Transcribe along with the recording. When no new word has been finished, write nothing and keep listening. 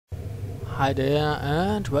Hi there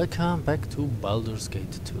and welcome back to Baldur's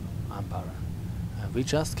Gate 2. I'm Baron. And we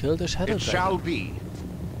just killed a shadow It shall dragon be.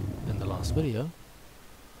 in the last video.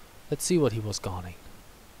 Let's see what he was guarding.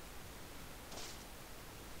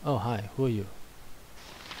 Oh hi, who are you?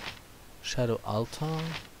 Shadow Altar,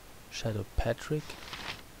 Shadow Patrick,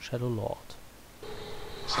 Shadow Lord.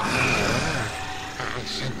 I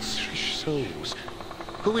sense fresh souls.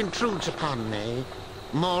 Who intrudes upon me?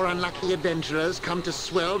 More unlucky adventurers come to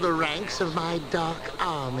swell the ranks of my dark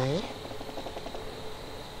army?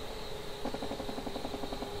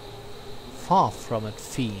 Far from it,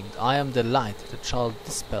 fiend. I am the light that shall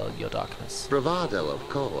dispel your darkness. Bravado, of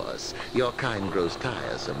course. Your kind grows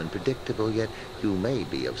tiresome and predictable, yet you may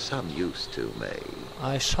be of some use to me.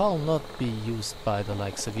 I shall not be used by the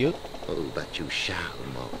likes of you. Oh, but you shall,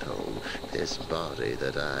 mortal. This body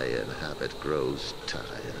that I inhabit grows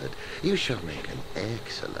tired. You shall make an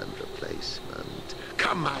excellent replacement.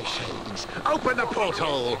 Come, my shades, open the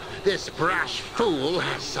porthole. This brash fool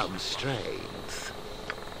has some strength.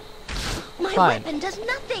 My Fine. weapon does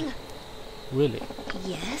nothing. Really?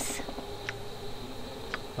 Yes.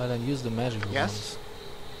 Well then use the magical Yes? ones.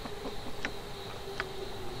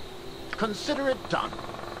 Consider it done.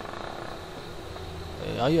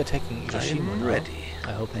 Are you attacking Hiroshima now? ready.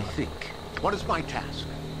 I hope I not. think. What is my task?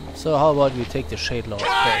 So how about we take the Shade Lord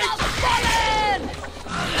first?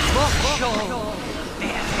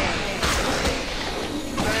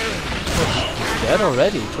 He's dead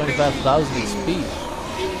already, 25,000 XP.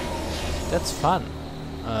 That's fun.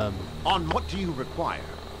 On what do you require?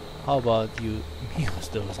 How about you muse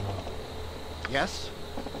those now? Yes?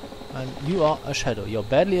 And you are a shadow. You're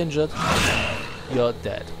badly injured. You're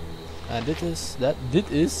dead. And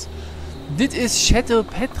this is Shadow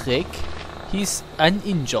Patrick. He's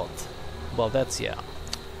uninjured. Well, that's yeah.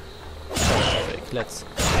 Shadow Patrick. Let's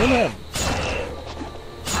kill him.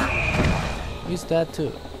 He's dead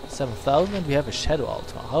too. 7,000 and we have a Shadow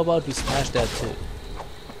Altar. How about we smash that too?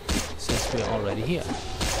 Since we're already here.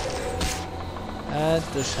 And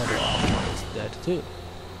the Shadow Altar is dead too.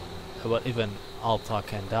 Well, if an altar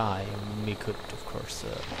can die, we could of course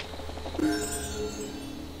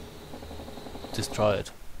destroy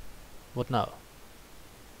it. What now?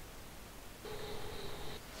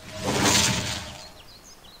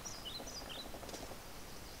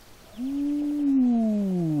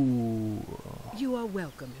 Ooh. You are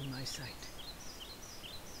welcome in my sight.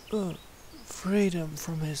 Freedom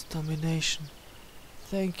from his domination.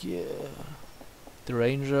 Thank you. The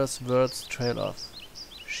ranger's words trail off.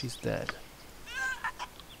 She's dead.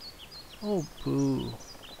 Oh, boo.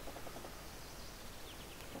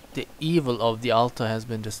 The evil of the altar has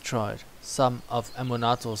been destroyed. Some of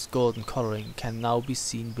Amonato's golden coloring can now be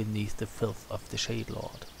seen beneath the filth of the Shade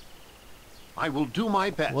Lord. I will do my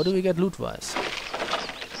best. What do we get loot-wise?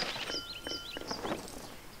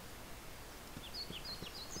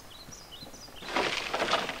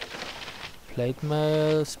 Plate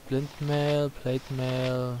mail, splint mail, plate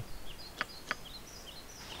mail.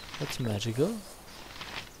 That's magical.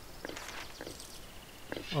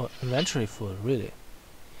 Oh, inventory full, really?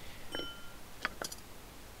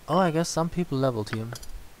 Oh, I guess some people leveled him.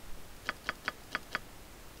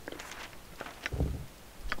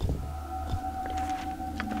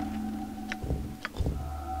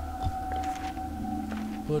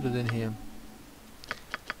 Put it in here.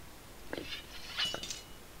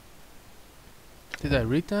 Did I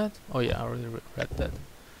read that? Oh yeah, I already read that.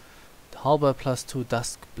 The halberd plus 2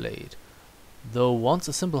 dusk blade. Though once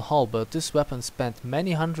a simple halberd, this weapon spent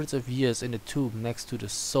many hundreds of years in a tomb next to the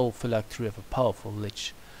soul phylactery of a powerful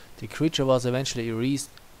lich. The creature was eventually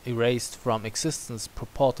erased from existence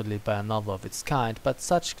purportedly by another of its kind, but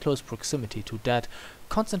such close proximity to that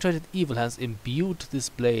concentrated evil has imbued this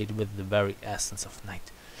blade with the very essence of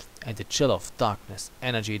night, and the chill of darkness,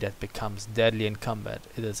 energy that becomes deadly in combat.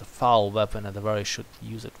 It is a foul weapon and the warrior should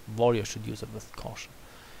use it with caution.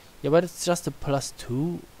 Yeah, but it's just a plus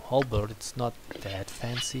 2 halberd, it's not that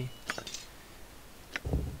fancy.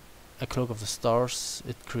 A Cloak of the Stars,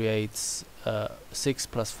 it creates 6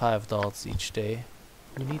 plus 5 darts each day.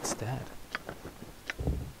 Who needs that?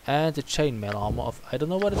 And the chainmail armor of I don't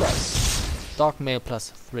know what it does. Dark mail plus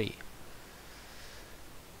 3.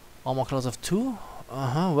 Armor class of 2.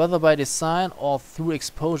 Whether by design or through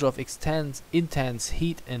exposure of intense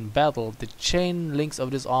heat in battle, the chain links of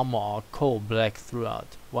this armor are coal black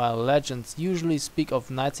throughout. While legends usually speak of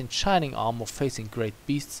knights in shining armor facing great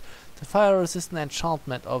beasts, the fire-resistant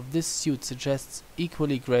enchantment of this suit suggests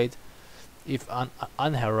equally great, if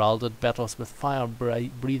unheralded, battles with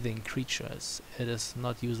fire-breathing creatures. It is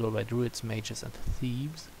not usable by druids, mages and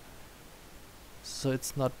thieves. so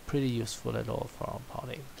it's not pretty useful at all for our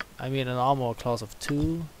party. I mean, an armor class of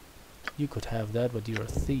 2, you could have that, but you're a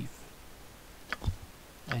thief.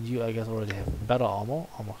 And you, I guess, already have better armor.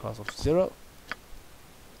 Armor class of 0.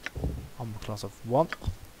 Armor class of 1.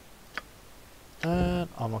 And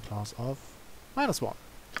armor class of -1.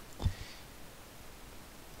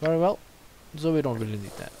 Very well. So we don't really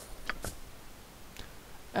need that.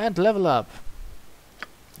 And level up.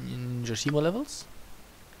 Yoshimo levels?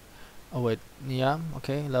 Oh wait, yeah,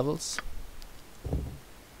 okay, levels.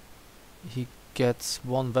 He gets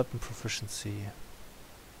 1 weapon proficiency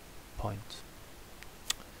point.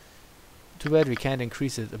 Too bad we can't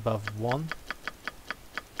increase it above 1.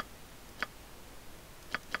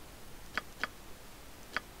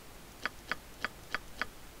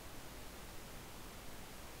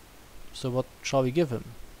 So what shall we give him?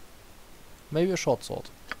 Maybe a short sword.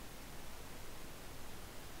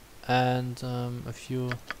 And a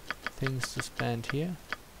few things to spend here.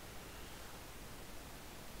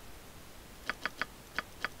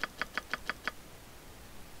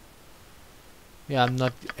 Yeah, I'm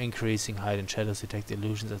not increasing hide and shadows, detect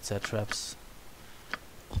illusions, etc. traps.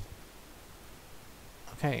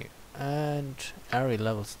 Okay, and Ari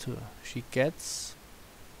levels 2. She gets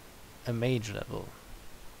a mage level.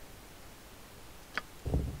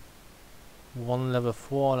 1 level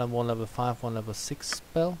 4 and 1 level 5, 1 level 6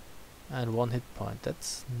 spell, and 1 hit point.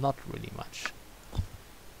 That's not really much.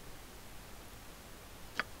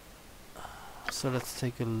 So let's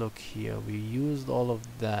take a look here. We used all of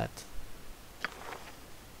that.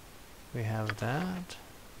 We have that.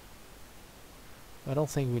 I don't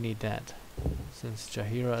think we need that. Since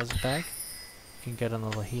Jaheira is back, we can get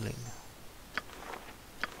another healing.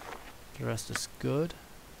 The rest is good.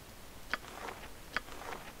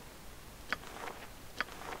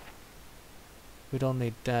 We don't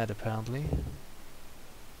need that apparently.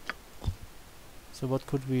 So what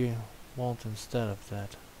could we want instead of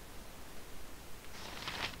that?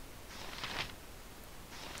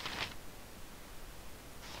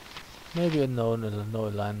 Maybe a no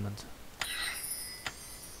alignment.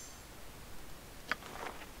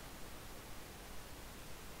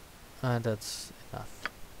 And that's enough.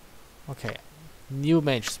 Okay. New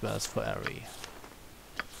mage spells for Ari.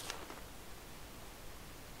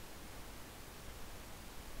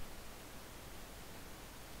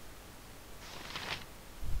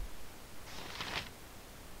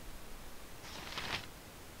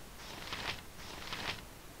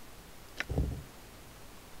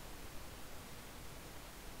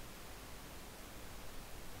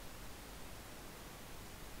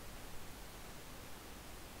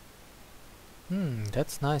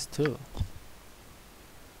 That's nice too.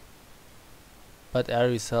 But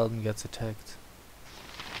Ari seldom gets attacked.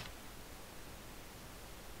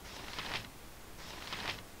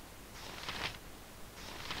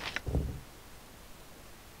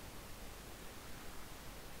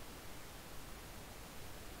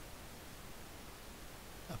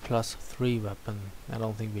 A +3 weapon. I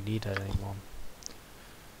don't think we need that anymore.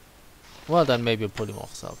 Well, then maybe a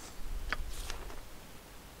polymorph self.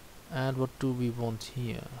 And what do we want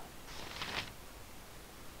here?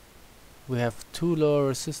 We have 2 lower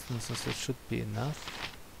resistances, that should be enough.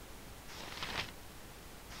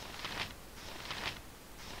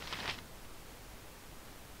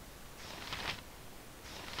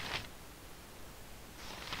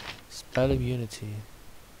 Spell immunity.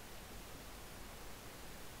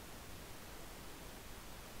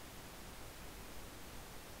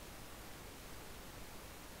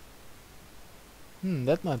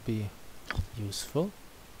 That might be useful.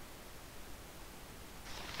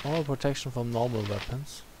 Or protection from normal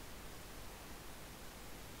weapons.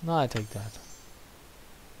 No, I take that.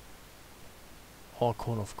 Or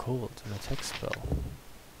Cone of Cold, an attack spell.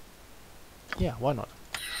 Yeah, why not?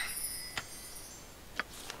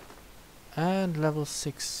 And level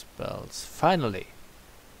 6 spells. Finally!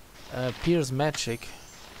 Pierce Magic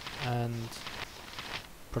and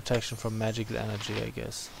protection from magical energy, I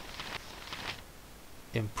guess.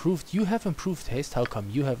 Improved. You have improved haste. How come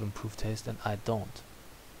you have improved haste and I don't?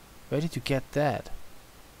 Where did you get that?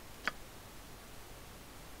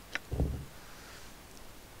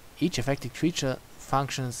 Each affected creature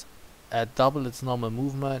functions at double its normal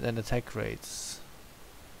movement and attack rates.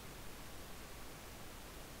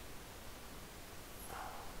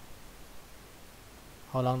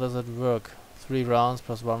 How long does it work? 3 rounds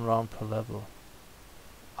plus 1 round per level.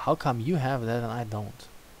 How come you have that and I don't?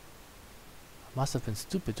 Must have been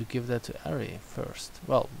stupid to give that to Ari first.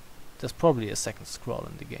 Well, there's probably a second scroll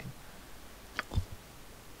in the game.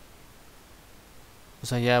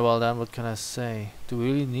 So yeah, well then, what can I say? Do we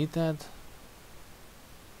really need that?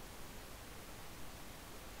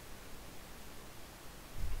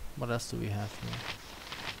 What else do we have here?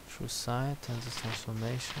 True sight, tenses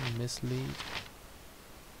transformation, mislead.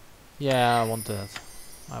 Yeah, I want that.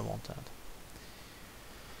 I want that.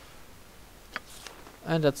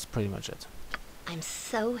 And that's pretty much it. I'm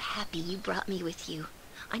so happy you brought me with you.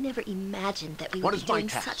 I never imagined that we What would is be my doing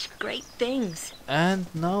task? such great things. And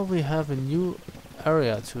now we have a new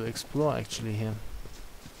area to explore actually here.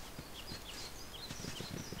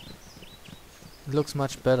 It looks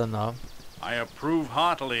much better now. I approve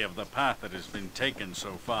heartily of the path that has been taken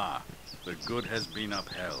so far. The good has been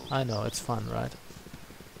upheld. I know, it's fun, right?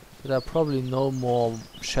 There are probably no more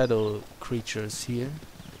shadow creatures here.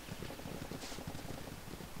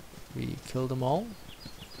 We kill them all.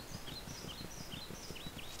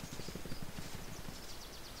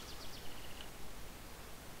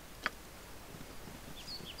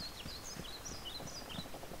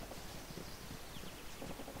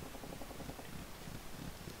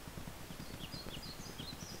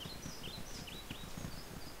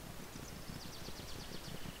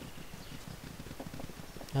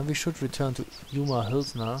 And we should return to Umar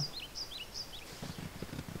Hills now.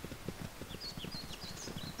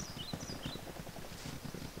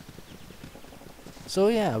 So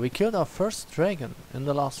yeah, we killed our first dragon in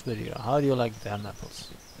the last video. How do you like them apples?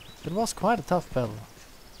 It was quite a tough battle.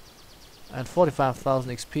 And 45,000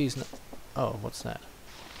 XP is oh, what's that?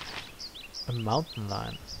 A mountain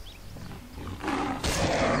lion.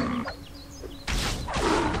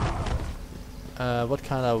 What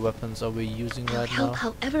kind of weapons are we using I'll right help now?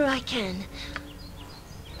 however I can.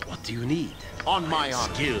 What do you need? On my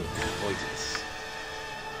honor. Skill and avoidance.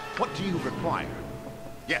 What do you require?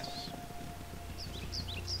 Yes.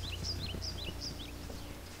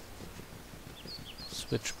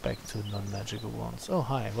 Switch back to non-magical ones. Oh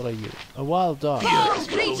hi, what are you? A wild dog.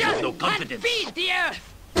 Creature, no confidence. Feed the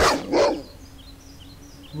earth!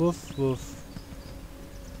 Woof woof.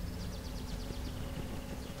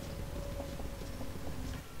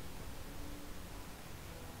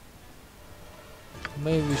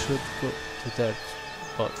 Maybe we should go to that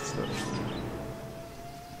spot first.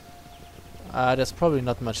 There's probably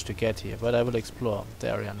not much to get here, but I will explore the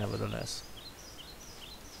area nevertheless.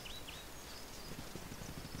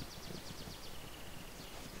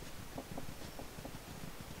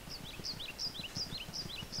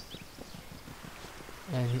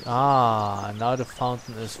 And now the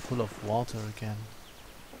fountain is full of water again.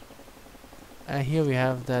 And here we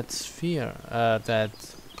have that sphere,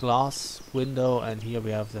 that glass window, and here we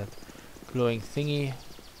have that glowing thingy.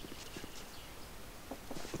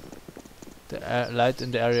 The light in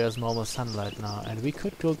the area is normal sunlight now, and we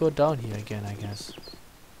could go down here again, I guess.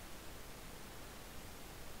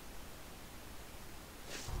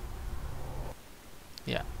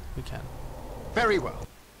 Yeah, we can. Very well.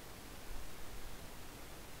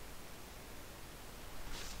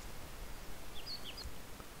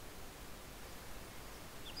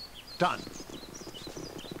 Done.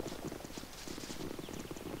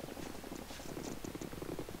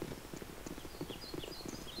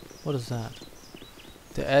 What is that?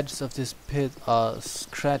 The edges of this pit are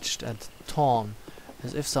scratched and torn,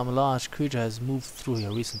 as if some large creature has moved through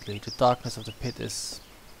here recently. The darkness of the pit is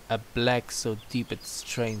a black so deep it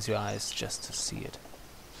strains your eyes just to see it.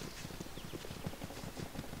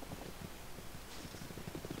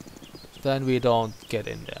 Then we don't get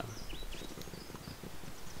in there.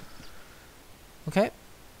 Okay.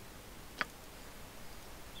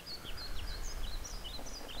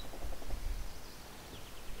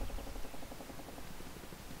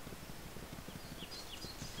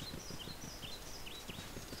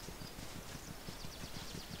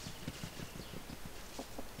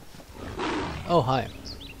 Oh, hi.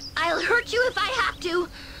 I'll hurt you if I have to.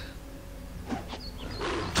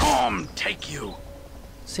 Tom, take you.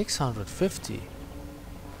 650.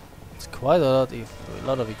 It's quite a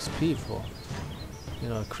lot of XP for, you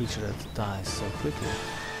know, a creature that dies so quickly.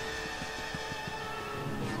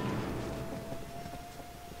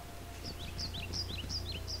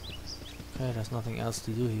 Okay, there's nothing else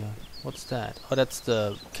to do here. What's that? Oh, that's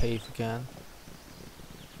the cave again.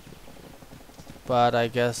 But I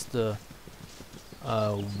guess the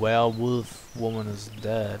werewolf woman is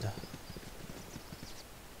dead.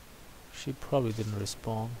 She probably didn't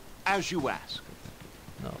respawn. As you ask.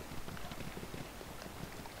 No.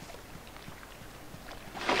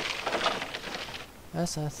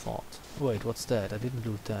 As I thought. Wait, what's that? I didn't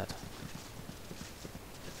loot that.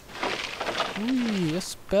 Ooh, a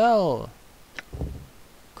spell!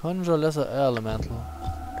 Conjure lesser air elemental.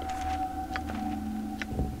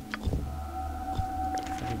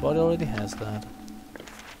 Everybody already has that.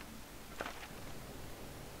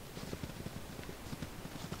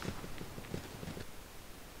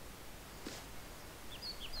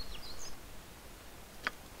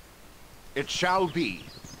 It shall be.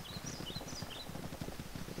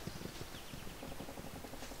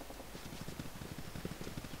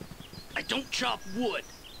 I don't chop wood,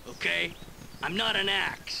 okay? I'm not an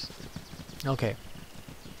axe. Okay.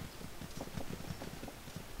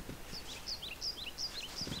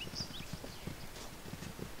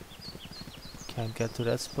 Can't get to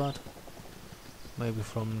that spot. Maybe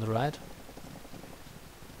from the right.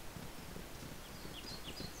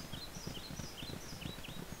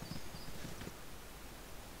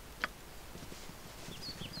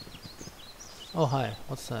 Oh hi,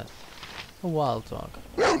 what's that? A wild dog.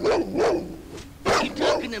 You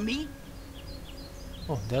talking to me?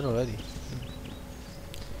 Oh, dead already.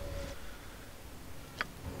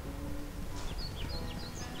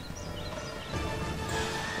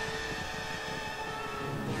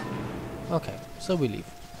 Okay, so we leave.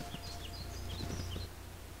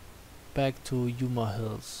 Back to Umar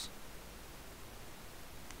Hills.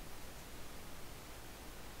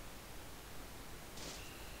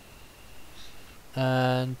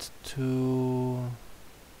 And to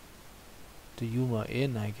the Umar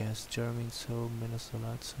Inn, I guess. Jeremy's home,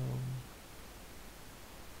 Minnesota's home.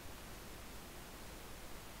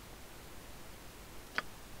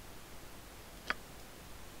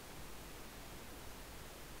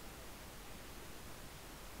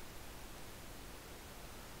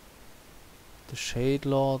 The Shade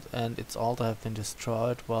Lord and its altar have been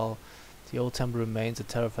destroyed, while the old temple remains a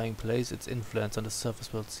terrifying place. Its influence on the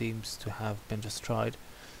surface world seems to have been destroyed.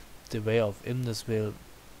 The way of Imnes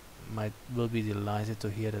will be delighted to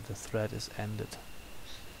hear that the threat is ended.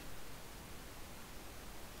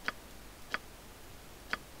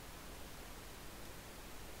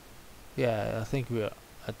 Yeah, I think we are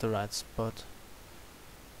at the right spot.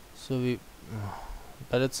 So we...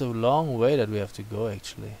 but it's a long way that we have to go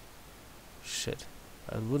actually. Shit.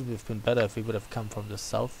 It would have been better if we would have come from the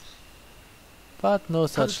south. But no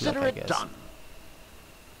such luck, Consider I it guess. done.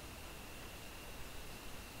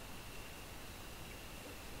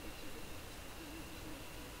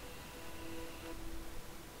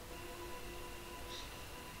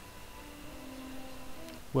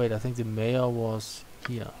 Wait, I think the mayor was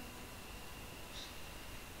here.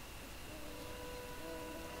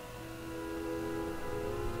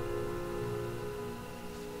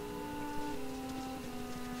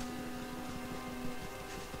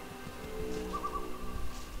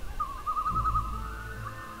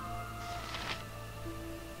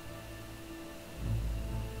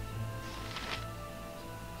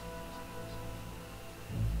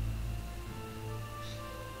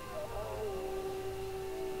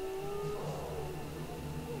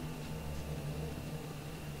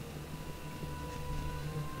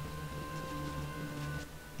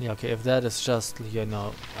 Yeah, okay, if that is just, you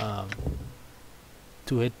know,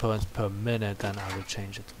 2 hit points per minute, then I will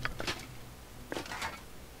change it.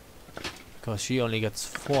 Because she only gets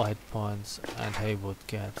 4 hit points and Haywood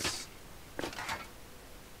gets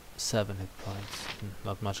 7 hit points.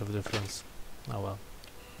 Not much of a difference. Oh well.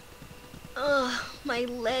 Ugh, my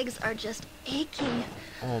legs are just aching.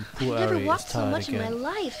 Oh, I've poor never Ari is walked so tired much in my again.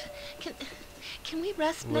 life. Can we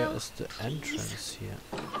rest Where now? is the please? entrance here?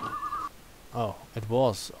 Oh, it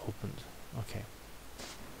was opened. Okay.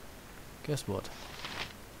 Guess what?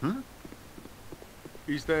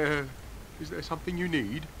 Is there something you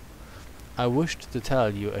need? I wished to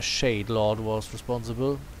tell you a Shade Lord was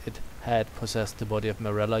responsible. It had possessed the body of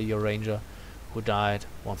Morella, your ranger, who died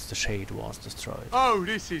once the Shade was destroyed. Oh,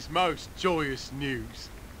 this is most joyous news.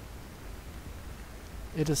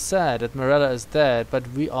 It is sad that Morella is dead, but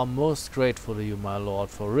we are most grateful to you, my lord,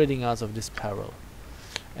 for ridding us of this peril.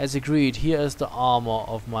 As agreed, here is the armor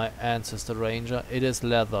of my ancestor ranger. It is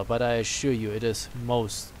leather, but I assure you it is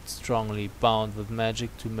most strongly bound with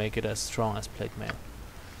magic to make it as strong as plate mail.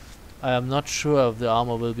 I am not sure if the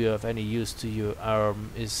armor will be of any use to you.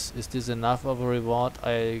 Is this enough of a reward?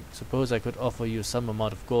 I suppose I could offer you some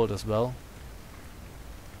amount of gold as well.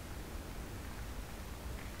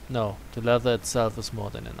 No, the leather itself is more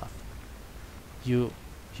than enough. You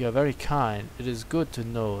are very kind. It is good to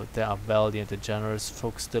know there are valiant and generous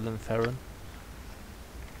folk still in Farron.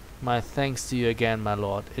 My thanks to you again, my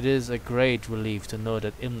lord. It is a great relief to know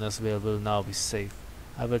that Imnesville will now be safe.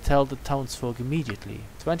 I will tell the townsfolk immediately.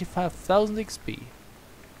 25,000 XP.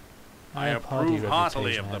 I My party approve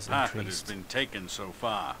heartily reputation of the has path that has increased. been taken so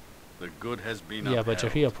far. The good has been Yeah, but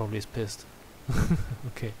upheld. Jahir probably is pissed.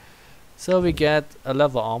 Okay. So we get a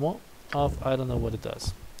leather armor of, I don't know what it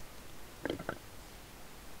does.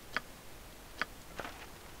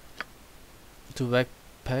 To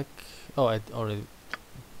backpack. Oh, I already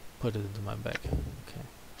put it into my bag. Okay.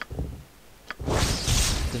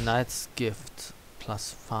 The Knight's Gift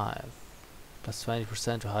 +5. Plus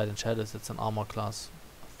 20% to hide in shadows. That's an armor class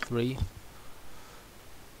 3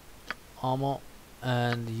 armor,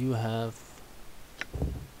 and you have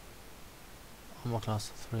armor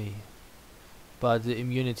class 3. But the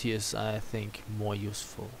immunity is, I think, more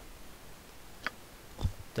useful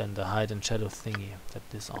than the hide and shadow thingy that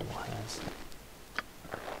this armor has.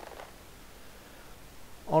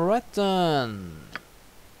 Alright then.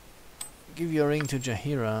 Give your ring to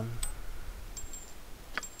Jahira.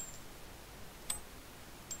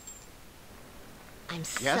 I'm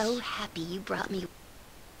Yes? so happy you brought me.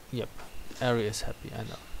 Yep, Ari is happy, I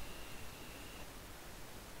know.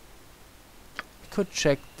 Could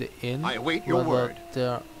check the inn I await your whether word.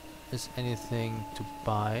 there is anything to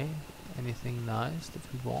buy, anything nice that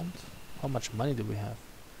we want. How much money do we have?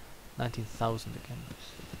 19,000 again.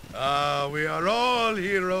 Ah, we are all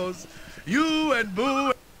heroes. You and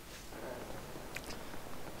Boo.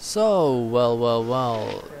 So,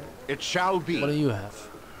 well. It shall be. What do you have?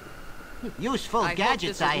 Useful I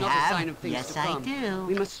gadgets hope this I is not a have. sign of things Yes, to I come. do.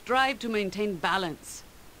 We must strive to maintain balance.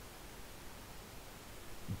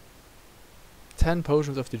 10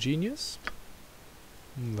 potions of the genius.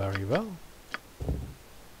 Very well.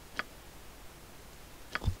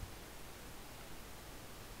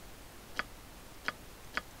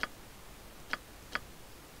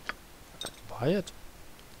 Buy it.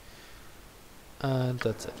 And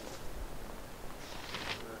that's it.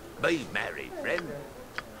 Be merry, friend.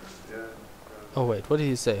 Oh wait, what did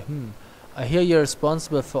he say? I hear you're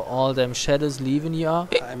responsible for all them shadows leaving you.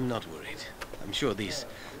 I'm not worried. I'm sure these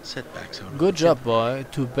setbacks are... Good job, boy.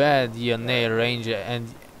 Too bad you're nae ranger, and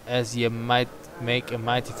as you might make a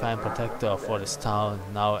mighty fine protector for this town.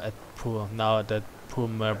 Now that poor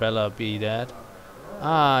Marbella be dead.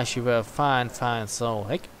 Ah, she were a fine soul.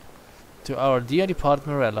 Heck. To our dear departed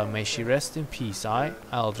Morella, may she rest in peace.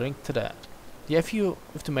 I'll drink to that. Yeah,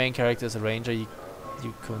 if the main character is a ranger, you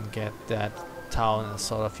can get that town as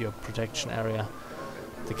sort of your protection area,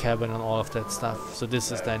 the cabin and all of that stuff. So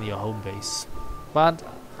this is then your home base. But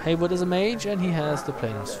Haywood is a mage and he has the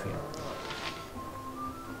planosphere.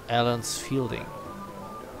 Alan's Fielding.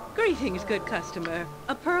 Greetings, good customer.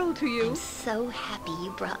 A pearl to you. I'm so happy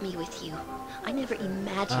you brought me with you. I never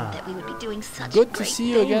imagined that we would be doing such Good to great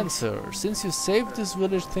see you again, things. sir. Since you saved this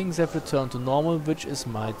village, things have returned to normal, which is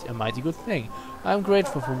a mighty good thing. I am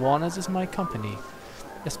grateful for one as is my company.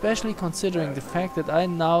 Especially considering the fact that I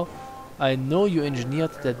know you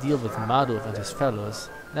engineered that deal with Madov and his fellows.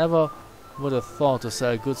 Never would have thought to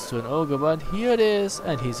sell goods to an ogre, but here it is,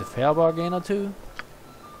 and he's a fair bargainer too.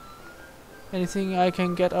 Anything I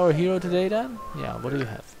can get our hero today then? Yeah, what do you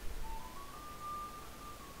have?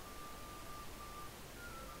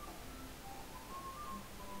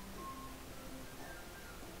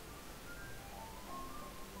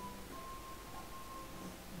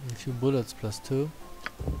 A few bullets plus 2.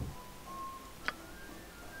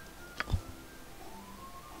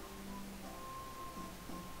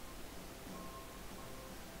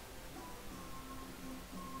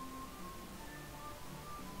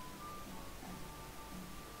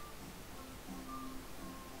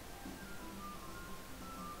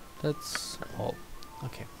 That's all.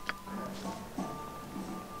 Okay.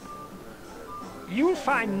 You'll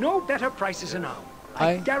find no better prices now.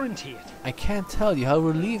 I guarantee it. I can't tell you how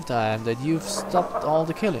relieved I am that you've stopped all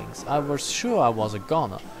the killings. I was sure I was a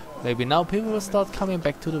goner. Maybe now people will start coming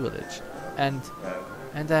back to the village. And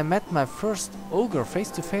I met my first ogre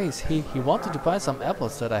face to face. He wanted to buy some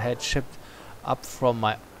apples that I had shipped up from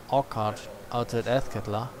my orchard out at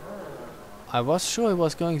Athkatla. I was sure he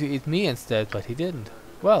was going to eat me instead, but he didn't.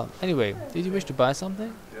 Well, anyway, did you wish to buy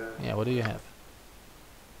something? Yeah, what do you have?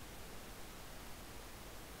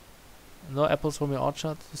 No apples from your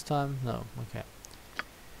orchard this time? No, okay.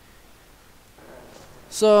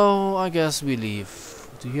 So, I guess we leave.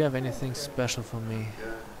 Do you have anything special for me?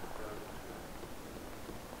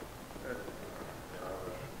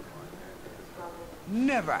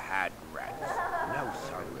 Never had rats. No,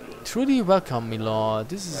 sorry. Truly welcome, my lord.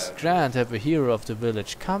 This is grand to have a hero of the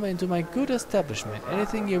village come into my good establishment.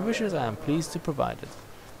 Anything you wishes, I am pleased to provide it.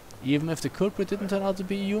 Even if the culprit didn't turn out to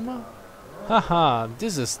be Umar? Haha,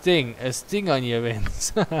 this is a sting on your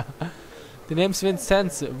wings. The name's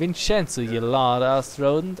Vincenzo, you lard-ass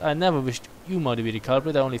rodent. I never wished Umar to be the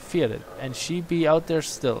culprit, I only feared it. And she be out there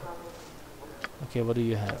still. Okay, what do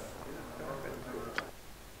you have?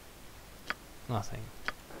 Nothing.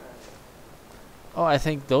 Oh, I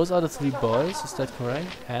think those are the 3 boys, is that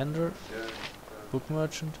correct? Hander, book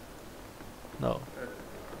merchant? No.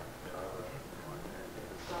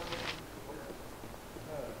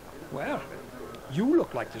 Well, you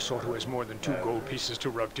look like the sort who has more than 2 gold pieces to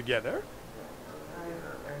rub together.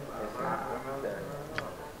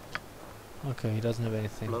 Okay, he doesn't have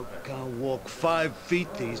anything. Bloke can't walk 5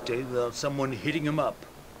 feet these days without someone hitting him up.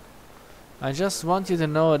 I just want you to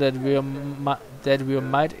know that we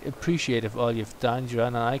might appreciate if all you've done,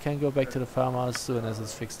 Joanna, and I can go back to the farmhouse as soon as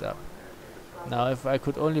it's fixed up. Now, if I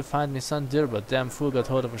could only find my son Dilbert, damn fool got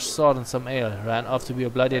hold of a sword and some ale, ran off to be a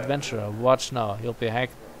bloody adventurer. Watch now, he'll be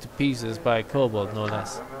hacked to pieces by a kobold, no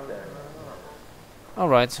less.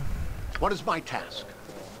 Alright. What is my task?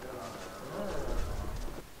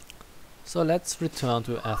 So let's return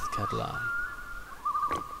to Athkatlan.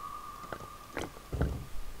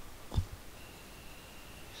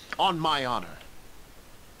 On my honor.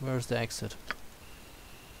 Where's the exit?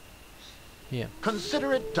 Here.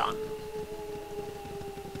 Consider it done.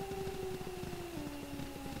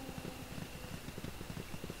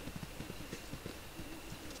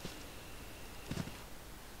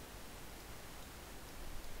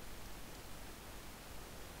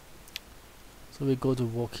 So we go to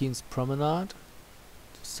Joaquin's Promenade to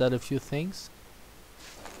sell a few things.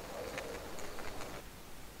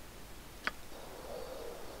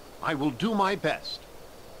 I will do my best.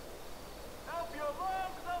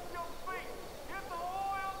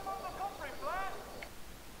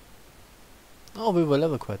 Oh, we will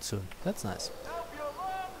level quite soon. That's nice.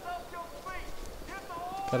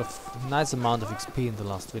 Got a nice amount of XP in the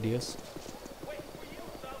last videos.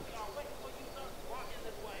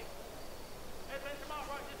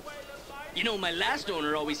 You know, my last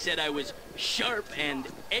owner always said I was sharp and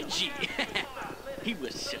edgy. He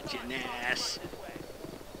was such an ass.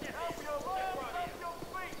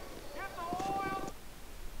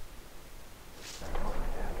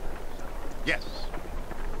 Yes.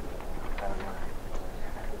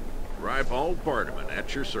 Rybald Bardaman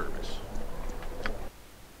at your service.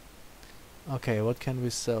 Okay, what can we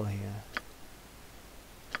sell here?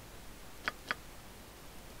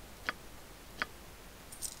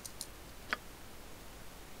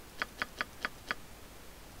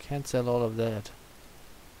 Can't sell all of that.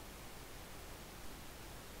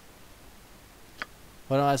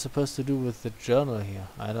 What am I supposed to do with the journal here?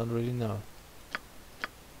 I don't really know.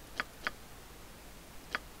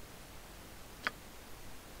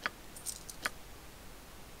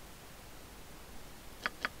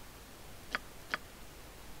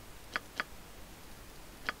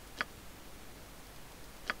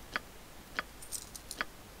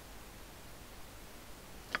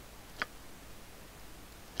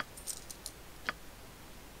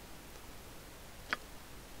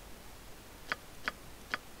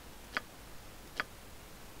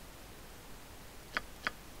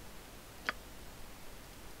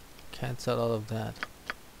 Can't sell all of that.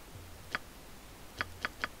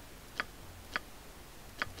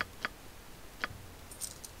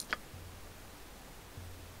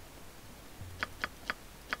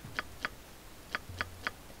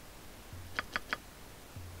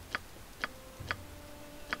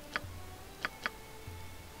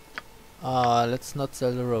 Let's not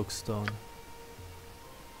sell the rogue stone.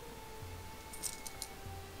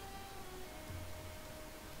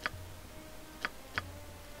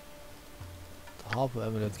 The harbor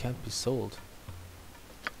amulet can't be sold.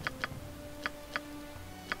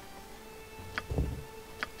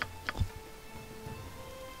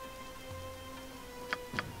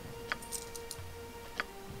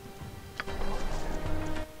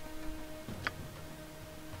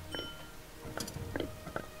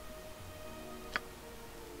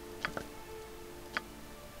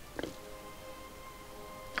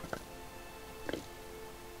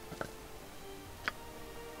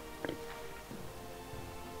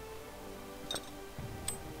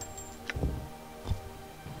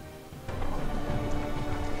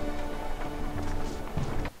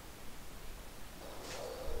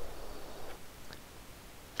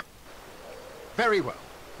 Very well.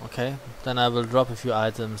 Okay, then I will drop a few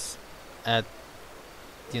items at,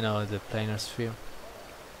 you know, the planar sphere.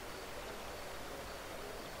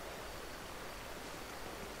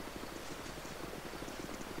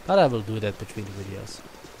 But I will do that between the videos.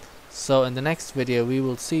 So in the next video we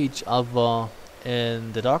will see each other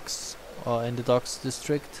in the docks, or in the docks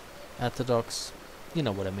district, at the docks, you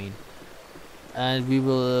know what I mean. And we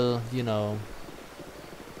will, you know,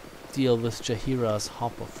 deal with Jaheira's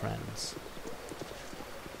harbor friends.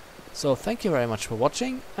 So thank you very much for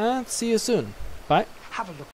watching, and see you soon. Bye. Have a look.